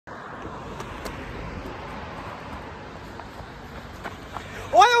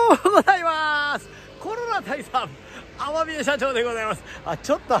さん、天宮社長でございます。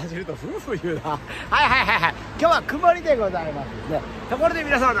ちょっと走ると夫婦言うな。はい。今日は曇りでございますですね。ところで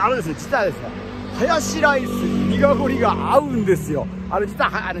皆さん、ですね、実はですね、ハヤシライスにニガゴリが合うんですよ。実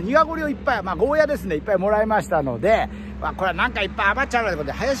は、ニガゴリをいっぱい、ゴーヤですね、いっぱいもらいましたので、これはなんかいっぱい余っちゃうので、これ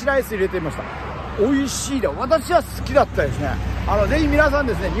でハヤシライス入れてみました。美味しいで、私は好きだったですね。ぜひ皆さん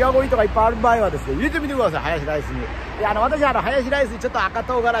ですね、ニガゴリとかいっぱいある場合はですね、入れてみてください、ハヤシライスに。で、私はハヤシライスにちょっと赤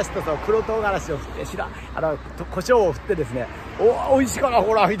唐辛子と黒唐辛子を振って、胡椒を振ってですね、美味しいかな、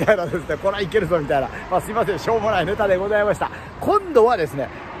ほら、みたいなですね、これはいけるぞ、みたいな。すいません、しょうもないネタでございました。今度はですね、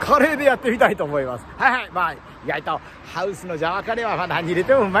カレーでやってみたいと思います。意外と、ハウスのジャワカレーは何入れ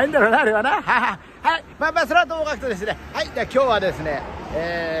てもうまいんだろうな、あれはな。それはともかくとですね、じゃあ今日はですね、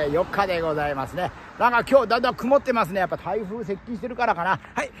4日でございますね。なんか今日だんだん曇ってますね。やっぱ台風接近してるからかな。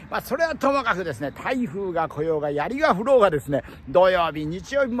それはともかくですね、台風が来ようが槍が降ろうがですね、土曜日、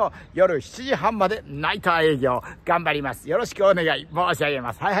日曜日も夜7時半までナイター営業頑張ります。よろしくお願い申し上げ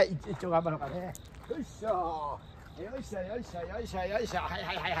ます。一応頑張ろうかね。よいしょ。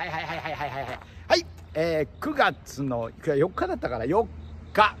9月の4日だったから4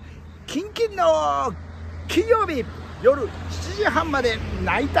日、キンキンの金曜日夜7時半まで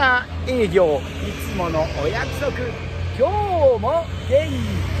ナイター営業、いつものお約束、今日も元気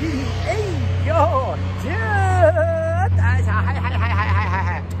に営業中。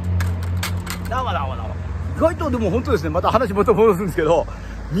どうも。意外とでも本当ですね、また話戻すんですけど、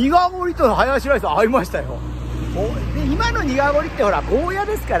ニガゴリとハヤシライス合いましたよ。で、今のニガゴリってほらゴーヤ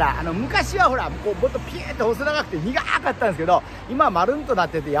ですから、昔はほらこうもっとピエーって細長くて苦かったんですけど、今は丸んとなっ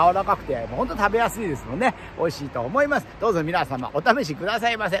てて柔らかくてほんと食べやすいですもんね。美味しいと思います。どうぞ皆様お試しくださ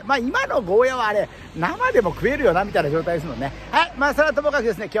いませ。今のゴーヤはあれ生でも食えるよなみたいな状態ですもんね。それはともかく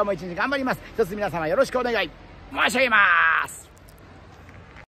ですね、今日も一日頑張ります。一つ皆様よろしくお願い申し上げます。